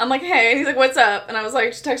 hey. I'm like, hey. And he's like, what's up? And I was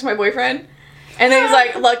like, just text my boyfriend. And then he's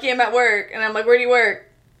like, lucky I'm at work. And I'm like, where do you work?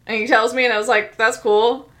 And he tells me, and I was like, that's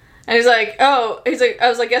cool. And he's like, oh. I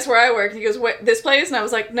was like, guess where I work? And he goes, what, this place? And I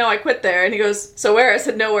was like, no, I quit there. And he goes, so where? I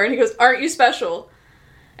said, nowhere. And he goes, aren't you special?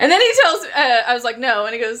 And then he tells, I was like, no.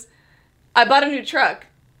 And he goes, I bought a new truck.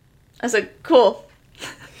 I said, cool.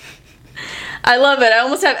 I love it. I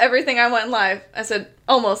almost have everything I want in life. I said,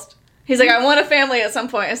 almost. He's like, I want a family at some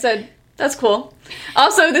point. I said, that's cool.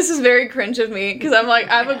 Also, this is very cringe of me because I'm like,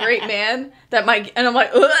 I have a great man that might, and I'm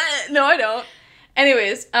like, no, I don't.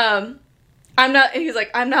 Anyways, I'm not, he's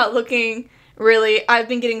like, I'm not looking really, I've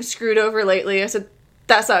been getting screwed over lately. I said,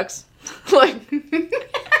 that sucks. Like, he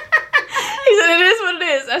said, it is what it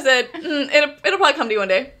is. I said, it'll probably come to you one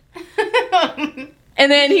day. And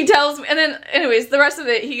then he tells me, and then, anyways, the rest of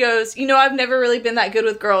it, he goes, I've never really been that good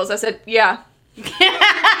with girls. I said, yeah.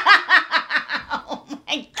 Oh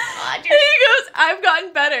my God. And he goes, I've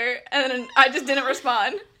gotten better. And then I just didn't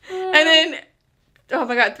respond. And then, oh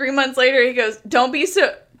my God, 3 months later, he goes, didn't mean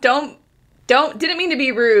to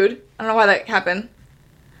be rude. I don't know why that happened.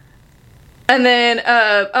 And then,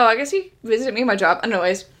 I guess he visited me at my job.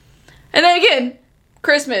 Anyways. And then again,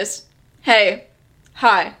 Christmas. Hey,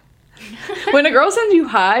 hi. When a girl sends you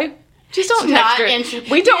hi, just don't text her.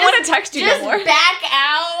 We don't want to text you no more. Just back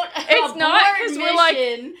out. It's not because we're like,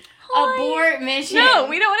 hi. Abort mission. No,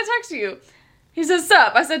 we don't want to text you. He says,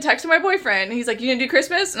 sup? I said, text to my boyfriend. He's like, you gonna do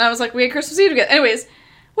Christmas? And I was like, we had Christmas Eve together. Anyways,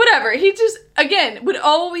 whatever. He just, again, would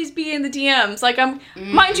always be in the DMs. Like,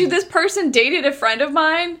 mind you, this person dated a friend of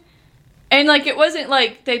mine. And, like, it wasn't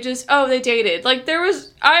like they just, they dated. Like,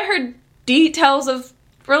 I heard details of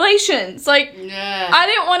relations. Like, I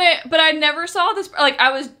didn't want to, but I never saw this. Like,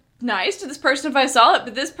 I was nice to this person if I saw it,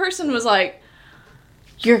 but this person was like,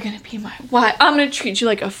 you're gonna be my wife. I'm gonna treat you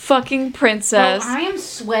like a fucking princess. Well, I am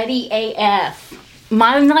sweaty AF.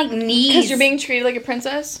 My, like, knees. Because you're being treated like a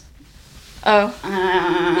princess? Oh.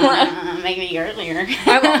 Maybe earlier.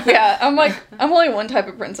 I'm only one type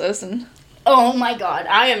of princess, and... Oh my God,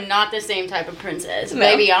 I am not the same type of princess. No.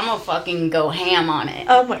 Baby, I'm gonna fucking go ham on it.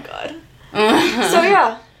 Oh my God. So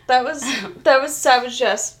yeah, that was Savage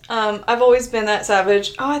Jess. I've always been that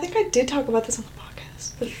savage. Oh, I think I did talk about this on the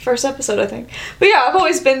podcast. The first episode, I think. But yeah, I've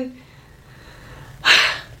always been...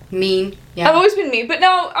 mean. Yeah. I've always been mean. But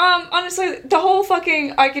no, honestly, the whole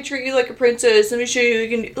fucking, I could treat you like a princess, let me show you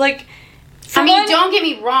can... Like... don't get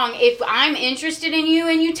me wrong. If I'm interested in you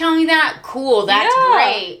and you tell me that, cool, that's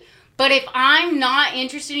great. But if I'm not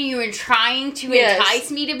interested in you and trying to entice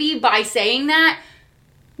me to be by saying that,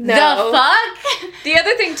 no. The fuck? The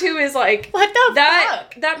other thing too is like, what the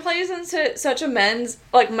fuck? That plays into such a man's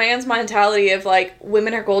mentality of like,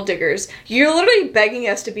 women are gold diggers. You're literally begging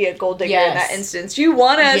us to be a gold digger in that instance. You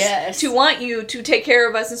want us to want you to take care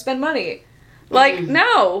of us and spend money. Like,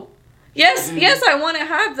 no. Yes, I want to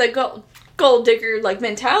have the gold digger like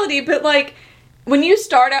mentality, but like, when you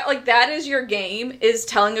start out, like, that is your game, is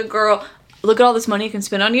telling a girl, look at all this money you can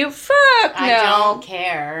spend on you. Fuck no. I don't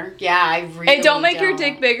care. Yeah, I really It don't make your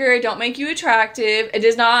dick bigger. It don't make you attractive. It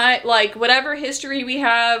does not, like, whatever history we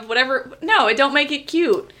have, whatever. No, it don't make it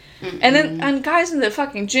cute. And then, guys in the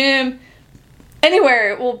fucking gym,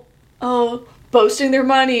 anywhere, boasting their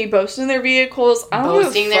money, boasting their vehicles. I don't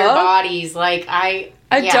boasting give a fuck. Their bodies. Like, I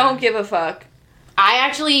don't give a fuck. I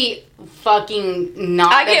actually fucking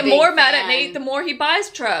not. I get more mad at Nate the more he buys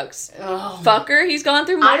trucks. Ugh. Fucker, he's gone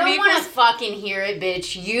through more vehicles. I don't want to fucking hear it,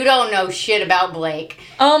 bitch. You don't know shit about Blake.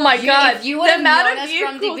 Oh my God. If you would have known us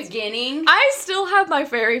from the beginning. I still have my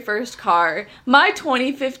very first car. My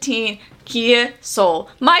 2015 Kia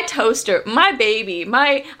Soul. My toaster. My baby.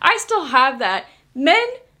 I still have that. Men,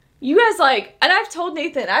 you guys like, and I've told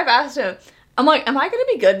Nathan, I've asked him, I'm like, am I going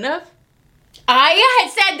to be good enough? I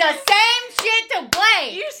had said the same shit to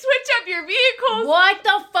Blake. You switch up your vehicles. What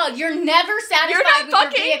the fuck? You're never satisfied with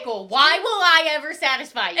your vehicle. Why will I ever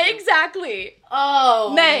satisfy you? Exactly.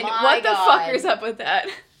 Oh, Men, my what God. the fuck is up with that?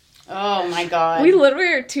 Oh my God. We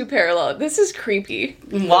literally are too parallel. This is creepy.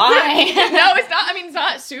 Why? No, it's not. I mean, it's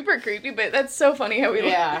not super creepy, but that's so funny how we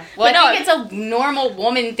look. Yeah. Well, I think it's a normal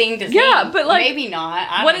woman thing to say. Yeah, but like, maybe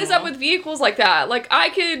not. What is up with vehicles like that? Like, I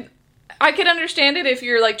could understand it if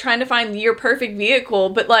you're like trying to find your perfect vehicle,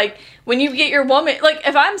 but like when you get your woman, like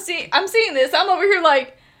if I'm seeing this, I'm over here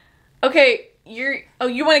like, okay, you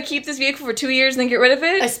want to keep this vehicle for 2 years and then get rid of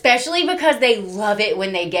it? Especially because they love it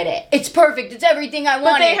when they get it. It's perfect. It's everything I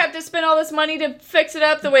wanted. But they have to spend all this money to fix it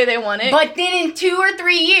up the way they want it. But then in 2 or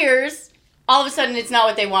 3 years, all of a sudden it's not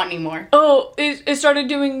what they want anymore. Oh, it started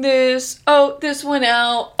doing this. Oh, this went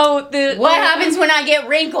out. Oh, this. What happens when I get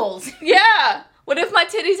wrinkles? Yeah. What if my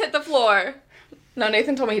titties hit the floor? No,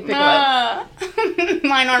 Nathan told me he'd pick them up.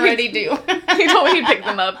 Mine already do. He told me he'd pick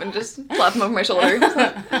them up and just flap them over my shoulder.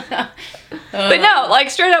 But no, like,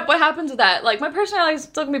 straight up, what happens with that? Like, my personality is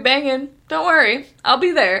still gonna be banging. Don't worry. I'll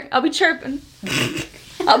be there. I'll be chirping.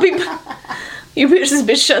 I'll be... You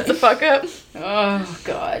bitch shut the fuck up. Oh,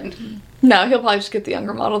 God. No, he'll probably just get the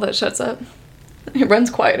younger model that shuts up. He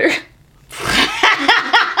runs quieter. What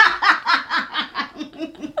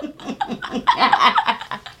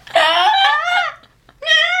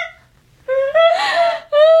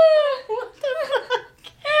the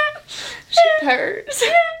fuck? She purrs.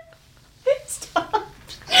 Stop.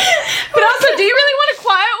 But also, do you really want a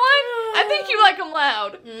quiet one? I think you like them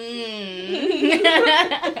loud.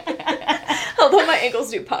 Although my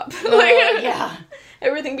ankles do pop. Yeah.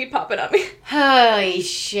 Everything be popping on me. Holy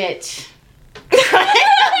shit.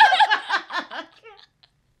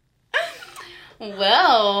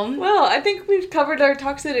 Well, I think we've covered our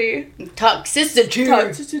toxicity.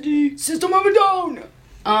 Toxicity. System of a down.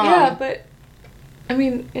 Yeah, but I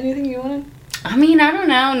mean, anything you wanted? I mean, I don't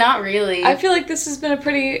know. Not really. I feel like this has been a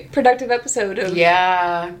pretty productive episode of...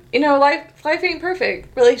 Yeah. You know, life ain't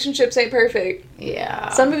perfect. Relationships ain't perfect. Yeah.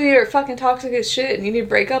 Some of you are fucking toxic as shit and you need to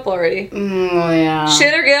break up already. Oh, yeah.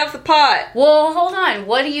 Shit or get off the pot. Well, hold on.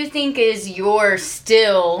 What do you think is your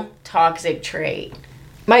still toxic trait?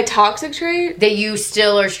 My toxic trait? That you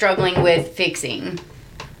still are struggling with fixing?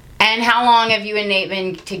 And how long have you and Nate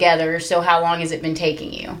been together? So how long has it been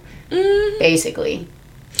taking you? Basically.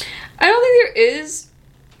 I don't think there is.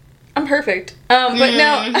 I'm perfect. But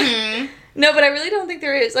no. No, but I really don't think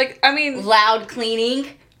there is. Like, I mean... Loud cleaning?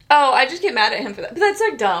 Oh, I just get mad at him for that. But that's,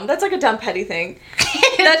 like, dumb. That's, like, a dumb petty thing.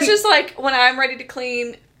 That's just, like, when I'm ready to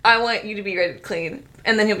clean, I want you to be ready to clean.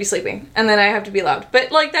 And then he'll be sleeping. And then I have to be loud.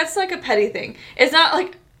 But, like, that's, like, a petty thing. It's not,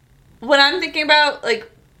 like... What I'm thinking about, like,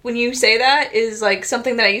 when you say that is, like,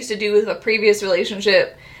 something that I used to do with a previous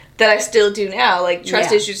relationship that I still do now. Like,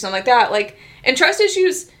 trust issues, something like that. Like, and trust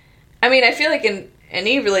issues... I mean, I feel like in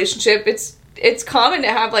any relationship, it's common to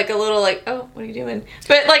have, like, a little, like, oh, what are you doing?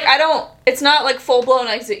 But, like, it's not, like, full-blown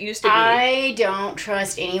as it used to be. I don't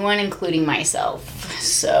trust anyone, including myself,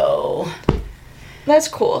 so... That's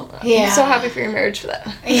cool. Yeah. I'm so happy for your marriage for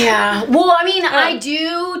that. Yeah. Well, I mean, I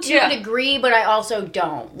do to a degree, but I also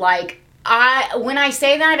don't. Like, when I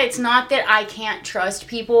say that, it's not that I can't trust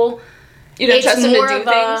people. You don't trust them to do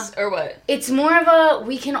things, or what? It's more of a,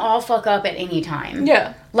 we can all fuck up at any time.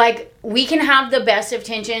 Yeah. Like, we can have the best of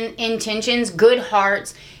intentions, good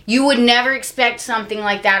hearts. You would never expect something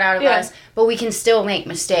like that out of us, but we can still make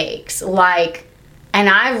mistakes. Like, and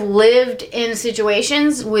I've lived in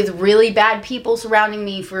situations with really bad people surrounding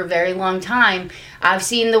me for a very long time. I've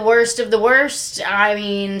seen the worst of the worst. I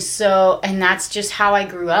mean, and that's just how I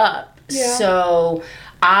grew up. Yeah. So,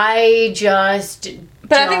 I just...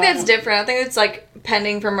 But I think that's different. I think it's, like,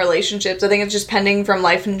 pending from relationships. I think it's just pending from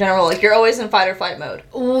life in general. Like, you're always in fight or flight mode.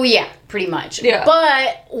 Oh, yeah, pretty much. Yeah.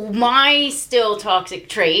 But my still toxic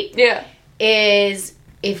trait is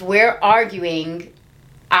if we're arguing,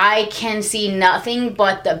 I can see nothing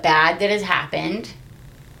but the bad that has happened.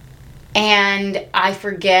 And I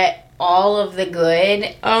forget all of the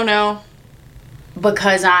good. Oh, no.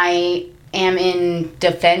 Because I am in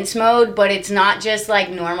defense mode, but it's not just like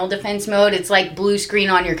normal defense mode. It's like blue screen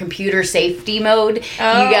on your computer safety mode. Oh.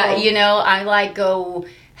 I like go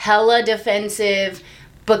hella defensive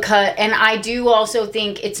and I do also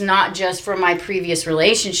think it's not just from my previous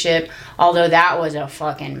relationship, although that was a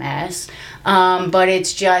fucking mess. But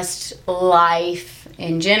it's just life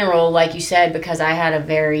in general, like you said, because I had a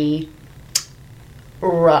very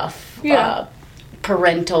rough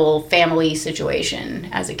parental family situation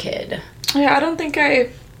as a kid. Yeah, I don't think I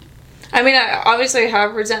mean, I obviously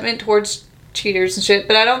have resentment towards cheaters and shit,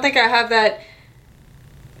 but I don't think I have that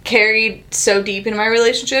carried so deep in my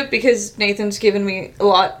relationship because Nathan's given me a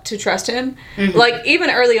lot to trust him. Mm-hmm. Like, even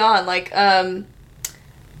early on, like, the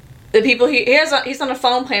people he's on a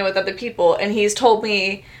phone plan with other people, and he's told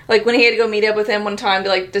me, like, when he had to go meet up with him one time to,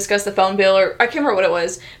 like, discuss the phone bill, or I can't remember what it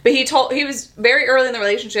was, but he was very early in the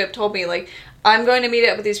relationship, told me, like, I'm going to meet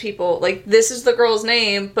up with these people, like, this is the girl's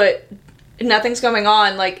name, but nothing's going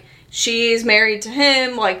on, like, she's married to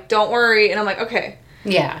him, like, don't worry, and I'm like, okay.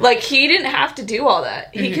 Yeah. Like, he didn't have to do all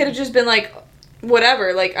that. He could have just been like,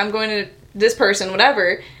 whatever, like, I'm going to this person,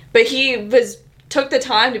 whatever, but he took the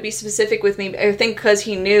time to be specific with me, I think because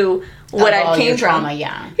he knew what I came from. Trauma,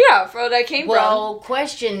 yeah. Yeah, for what I came from. Well,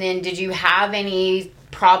 question then, did you have any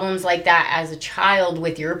problems like that as a child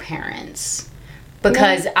with your parents?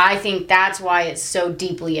 Because I think that's why it's so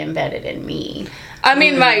deeply embedded in me. I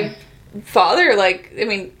mean, my father,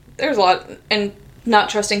 there's a lot, and not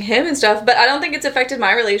trusting him and stuff, but I don't think it's affected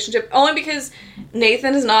my relationship, only because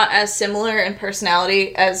Nathan is not as similar in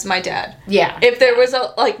personality as my dad. Yeah. If there was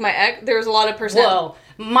my ex, there was a lot of personality.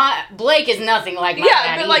 Whoa. Blake is nothing like my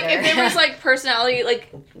dad but like, either. if there was personality,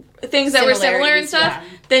 things that were similar and stuff,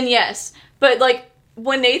 then yes. But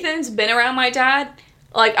when Nathan's been around my dad,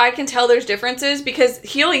 I can tell there's differences, because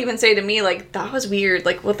he'll even say to me, that was weird,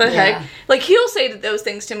 what the heck? He'll say those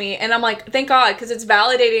things to me, and I'm like, thank God, because it's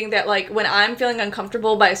validating that, when I'm feeling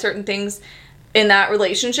uncomfortable by certain things in that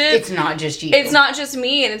relationship... It's not just you. It's not just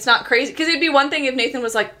me, and it's not crazy. Because it'd be one thing if Nathan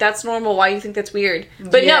was like, that's normal, why do you think that's weird?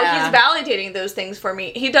 But no, he's validating those things for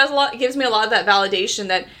me. He does gives me a lot of that validation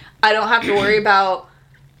that I don't have to worry about...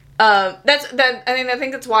 I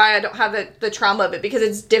think that's why I don't have the trauma of it, because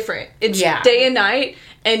it's different. It's day and night,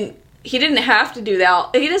 and he didn't have to do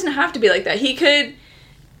that. He doesn't have to be like that. He could,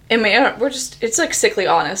 it's sickly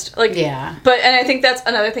honest. But, and I think that's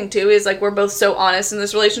another thing too, is we're both so honest in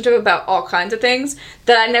this relationship about all kinds of things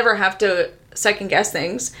that I never have to second guess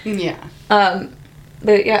things. Yeah.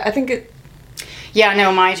 But yeah, I think it. Yeah,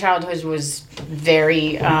 no, my childhood was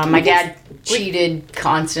very, my dad cheated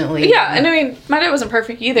constantly. Yeah, and my dad wasn't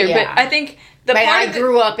perfect either, but I think I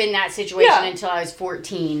grew up in that situation until I was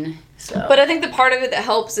 14, so. But I think the part of it that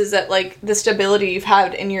helps is that, the stability you've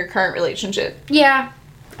had in your current relationship. Yeah.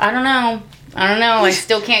 I don't know. I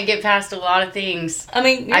still can't get past a lot of things.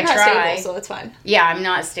 You're not stable, so it's fine. Yeah, I'm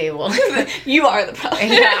not stable. You are the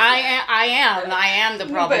problem. Yeah, I am the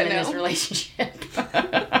problem in this relationship.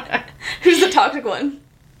 Who's the toxic one?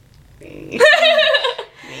 Me.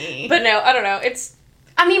 But no, I don't know.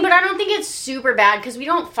 But I don't think it's super bad, because we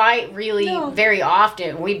don't fight really very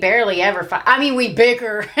often. We barely ever fight. We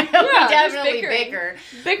bicker. We definitely bicker.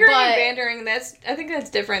 Bickering and bantering, I think that's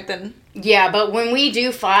different than... Yeah, but when we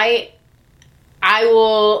do fight,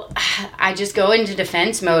 I just go into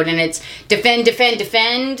defense mode, and it's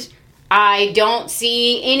defend. I don't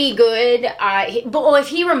see any good. But if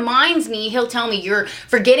he reminds me, he'll tell me, you're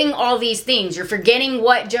forgetting all these things. You're forgetting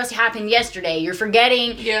what just happened yesterday. You're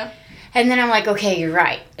forgetting. Yeah. And then I'm like, okay, you're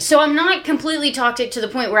right. So I'm not completely toxic to the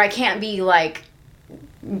point where I can't be,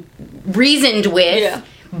 reasoned with. Yeah.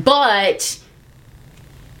 But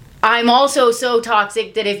I'm also so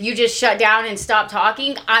toxic that if you just shut down and stop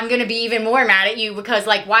talking, I'm going to be even more mad at you, because,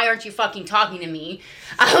 why aren't you fucking talking to me?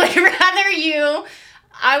 I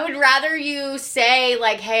would rather you say,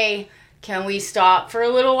 hey, can we stop for a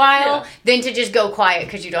little while, than to just go quiet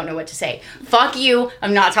because you don't know what to say. Fuck you.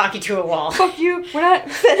 I'm not talking to a wall. Fuck you. We're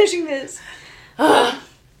not finishing this.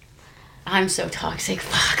 I'm so toxic.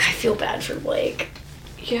 Fuck, I feel bad for Blake.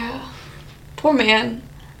 Yeah. Poor man.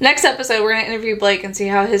 Next episode, we're going to interview Blake and see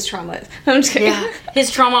how his trauma is. I'm just kidding. Yeah.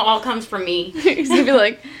 His trauma all comes from me. He's going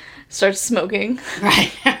to be starts smoking.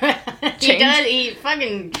 Right. He does. He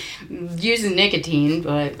fucking uses nicotine,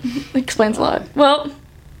 but... Explains a lot. Well...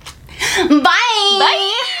 Bye! Bye!